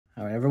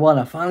All right, everyone,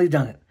 I finally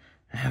done it.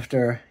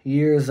 After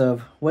years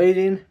of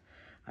waiting,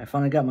 I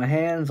finally got my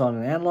hands on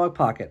an Analogue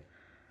Pocket.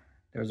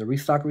 There was a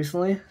restock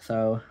recently,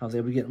 so I was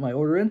able to get my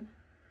order in,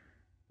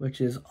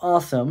 which is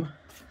awesome.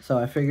 So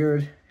I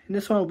figured in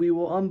this one we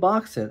will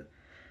unbox it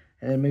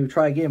and then maybe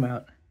try a game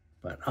out.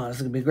 But oh, this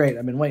is gonna be great.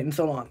 I've been waiting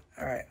so long.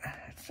 All right,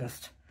 let's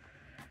just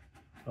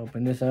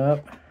open this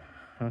up.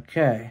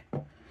 Okay,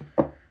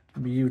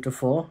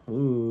 beautiful.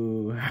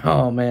 Ooh,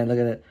 oh man, look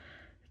at it.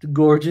 It's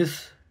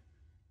gorgeous.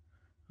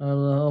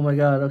 Oh my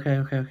god, okay.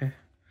 Let's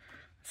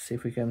see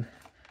if we can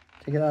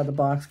take it out of the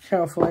box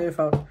carefully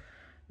without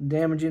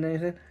damaging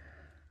anything.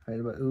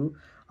 Right, but ooh.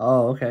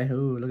 Oh, okay.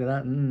 Ooh, look at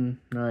that.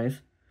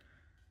 Nice.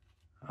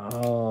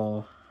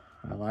 Oh,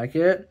 I like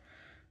it.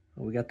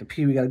 We got the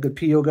P, we got a good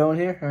PO going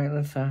here. All right,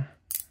 let's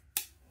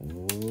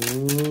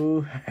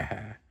ooh.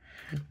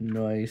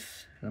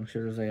 Nice. I'm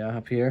sure there's a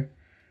up here.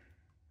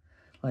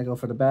 I go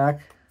for the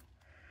back.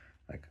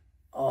 Like,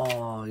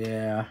 oh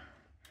yeah.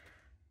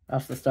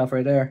 That's the stuff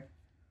right there.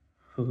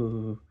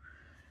 Ooh.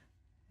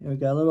 We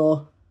got a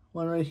little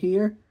one right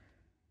here.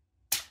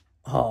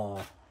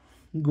 Oh,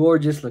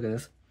 gorgeous. Look at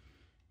this.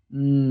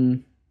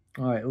 All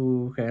right.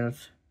 Ooh, okay.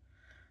 Let's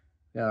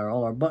got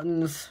all our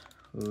buttons.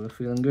 Ooh,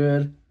 feeling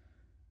good.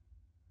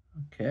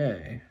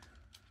 Okay.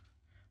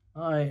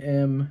 I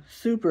am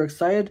super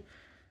excited.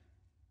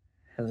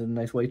 Has a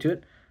nice weight to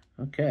it.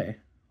 Okay.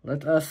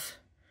 Let us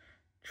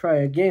try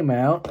a game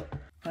out.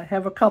 I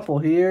have a couple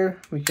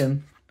here. We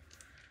can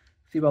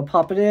see about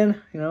pop it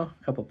in. You know,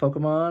 a couple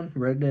Pokemon,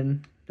 Red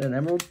and then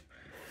Emerald.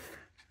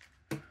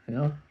 You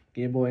know,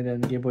 Game Boy and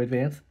then Game Boy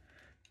Advance.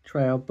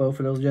 Try out both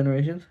of those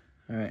generations.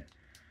 All right.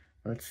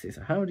 Let's see.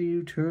 So how do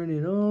you turn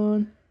it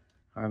on?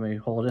 All right, maybe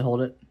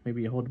hold it.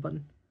 Maybe you hold the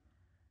button.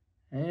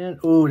 And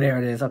oh, there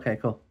it is. Okay,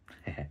 cool.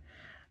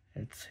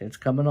 It's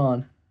coming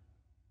on.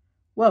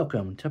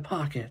 Welcome to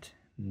Pocket.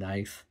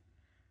 Nice.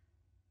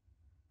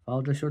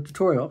 Follow the short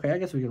tutorial. Okay, I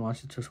guess we can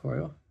watch the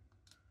tutorial.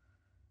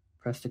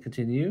 Press to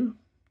continue.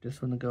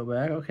 This one to go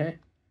back. Okay.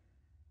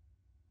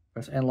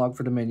 Press analog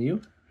for the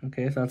menu.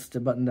 Okay, so that's the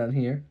button down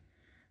here.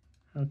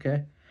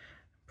 Okay.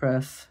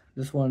 Press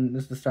this one.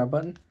 This is the start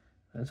button.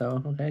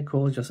 So, okay,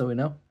 cool. Just so we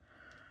know.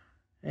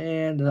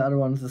 And the other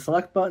one's the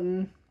select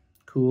button.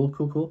 Cool.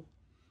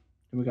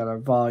 Then we got our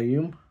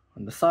volume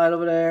on the side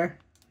over there.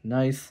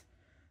 Nice.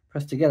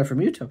 Press together for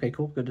mute. Okay,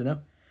 cool. Good to know.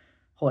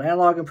 Hold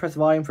analog and press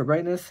volume for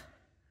brightness.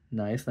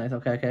 Nice.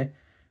 Okay.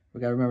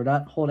 We gotta remember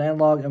that. Hold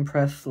analog and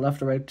press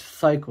left or right to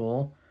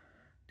cycle.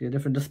 Do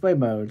different display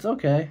modes.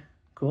 Okay,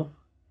 cool.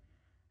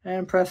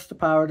 And press the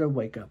power to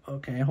wake up.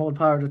 Okay, and hold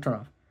power to turn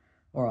off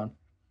or on.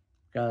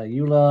 Got a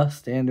EULA,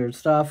 standard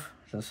stuff.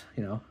 Just,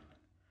 you know,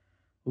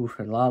 oof,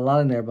 a lot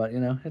in there, but, you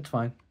know, it's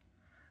fine.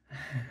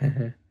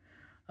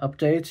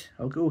 Update.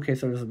 Okay,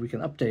 so we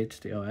can update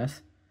the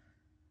OS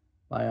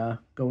by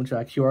going to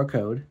that QR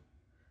code.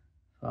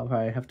 So I'll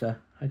probably have to,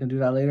 I can do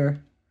that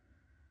later.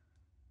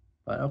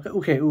 But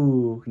okay,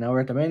 ooh, now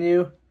we're at the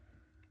menu.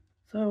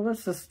 So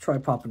let's just try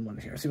popping one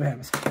here, see what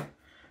happens.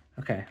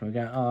 Okay, we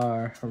got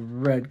our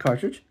red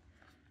cartridge.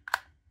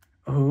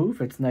 Ooh,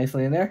 fits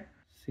nicely in there.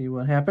 See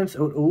what happens.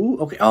 Ooh,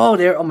 okay. Oh,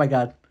 there. Oh my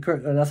god.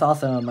 That's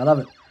awesome. I love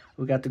it.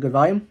 We got the good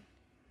volume.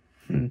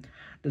 The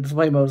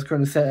display mode is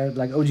currently set at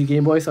like OG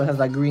Game Boy, so it has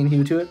that green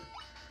hue to it.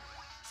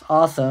 It's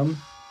awesome.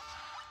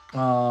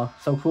 Oh,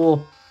 so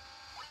cool.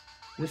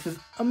 This is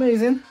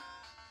amazing.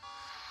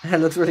 It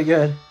looks really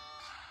good.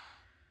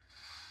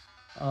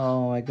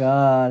 Oh my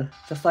god.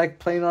 Just like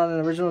playing on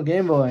an original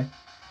Game Boy.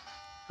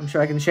 I'm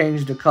sure I can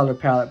change the color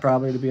palette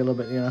probably to be a little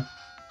bit, you know.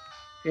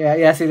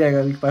 Yeah, see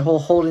there you go. By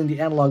holding the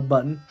analog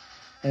button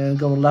and then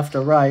going left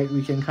or right,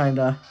 we can kind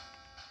of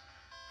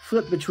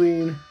flip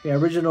between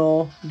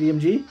original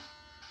DMG,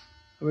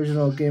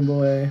 original Game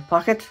Boy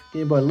Pocket,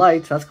 Game Boy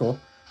Light, that's cool.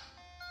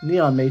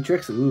 Neon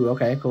Matrix, ooh,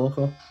 okay,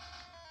 cool.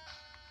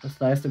 That's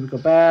nice. Then we go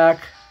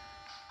back.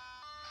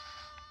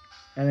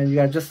 And then you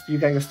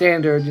got your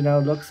standard, you know,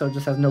 look, so it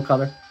just has no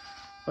color.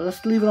 But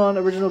let's leave it on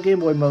original Game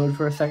Boy mode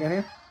for a second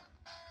here.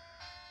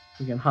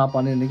 We can hop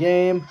on in the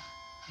game.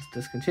 Let's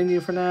discontinue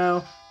for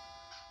now.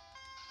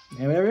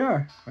 And there we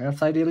are, right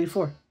outside the Elite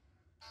Four.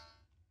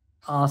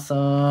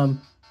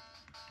 Awesome.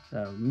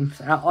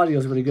 Audio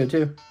is really good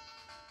too.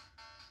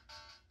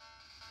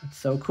 It's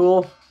so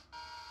cool.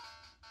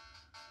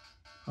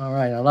 All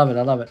right, I love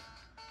it.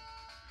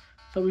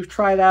 So we've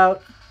tried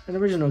out an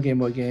original Game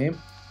Boy game.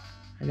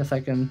 I guess I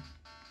can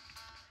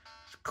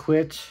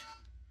quit.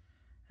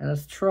 And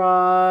let's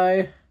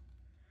try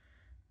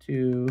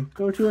to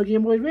go to a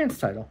Game Boy Advance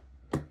title.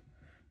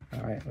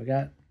 All right, we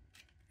got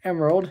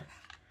Emerald.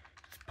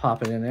 Just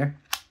pop it in there.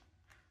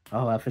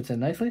 Oh, that fits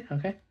in nicely.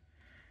 Okay.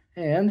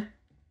 And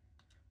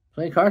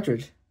play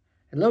cartridge.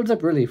 It loads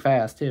up really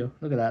fast, too.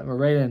 Look at that. We're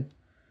right in.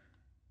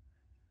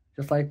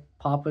 Just like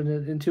popping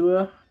it into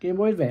a Game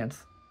Boy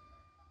Advance.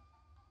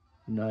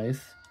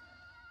 Nice.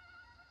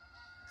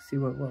 See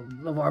what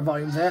level our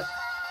volume's at.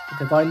 Get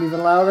the volume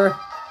even louder.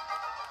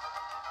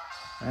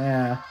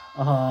 Yeah.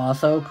 Oh,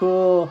 so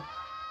cool.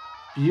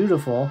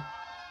 Beautiful.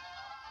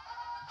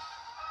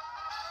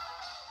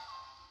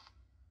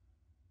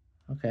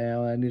 Okay,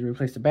 I need to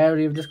replace the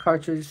battery of this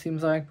cartridge, it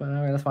seems like, but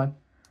alright, that's fine.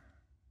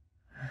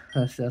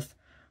 Let's just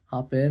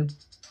hop in.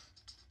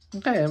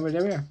 Okay, and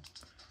there we are.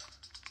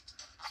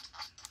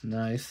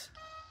 Nice.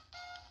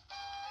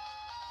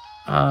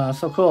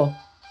 So cool.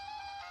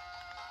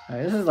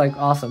 Alright, this is like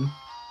awesome.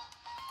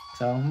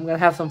 So I'm gonna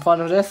have some fun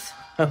with this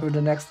over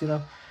the next,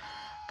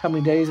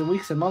 coming days and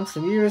weeks and months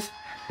and years.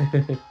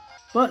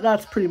 But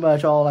that's pretty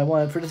much all I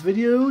wanted for this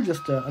video,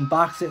 just to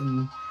unbox it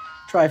and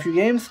try a few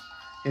games.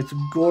 It's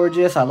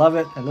gorgeous, I love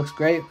it, it looks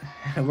great,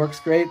 it works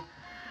great.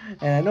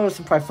 And I know there's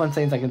some probably fun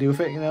things I can do with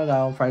it, that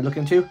I'll probably look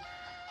into.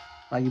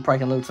 Like you probably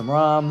can load some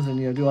ROMs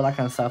and do all that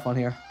kind of stuff on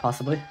here,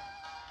 possibly.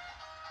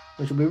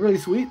 Which will be really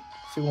sweet,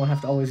 so you won't have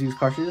to always use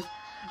cartridges.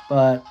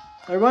 But,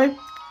 everybody,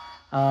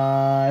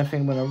 I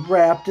think I'm going to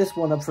wrap this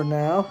one up for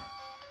now.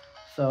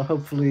 So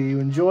hopefully you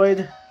enjoyed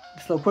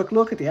this little quick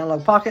look at the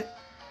Analogue Pocket.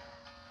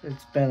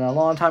 It's been a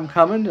long time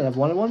coming that I've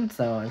wanted one,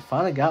 so I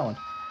finally got one.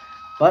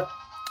 But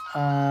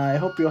I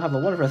hope you'll have a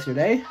wonderful rest of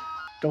your day.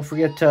 Don't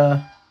forget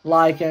to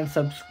like and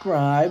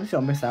subscribe so you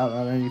don't miss out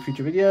on any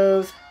future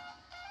videos.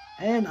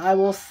 And I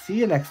will see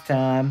you next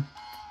time.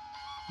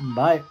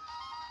 Bye.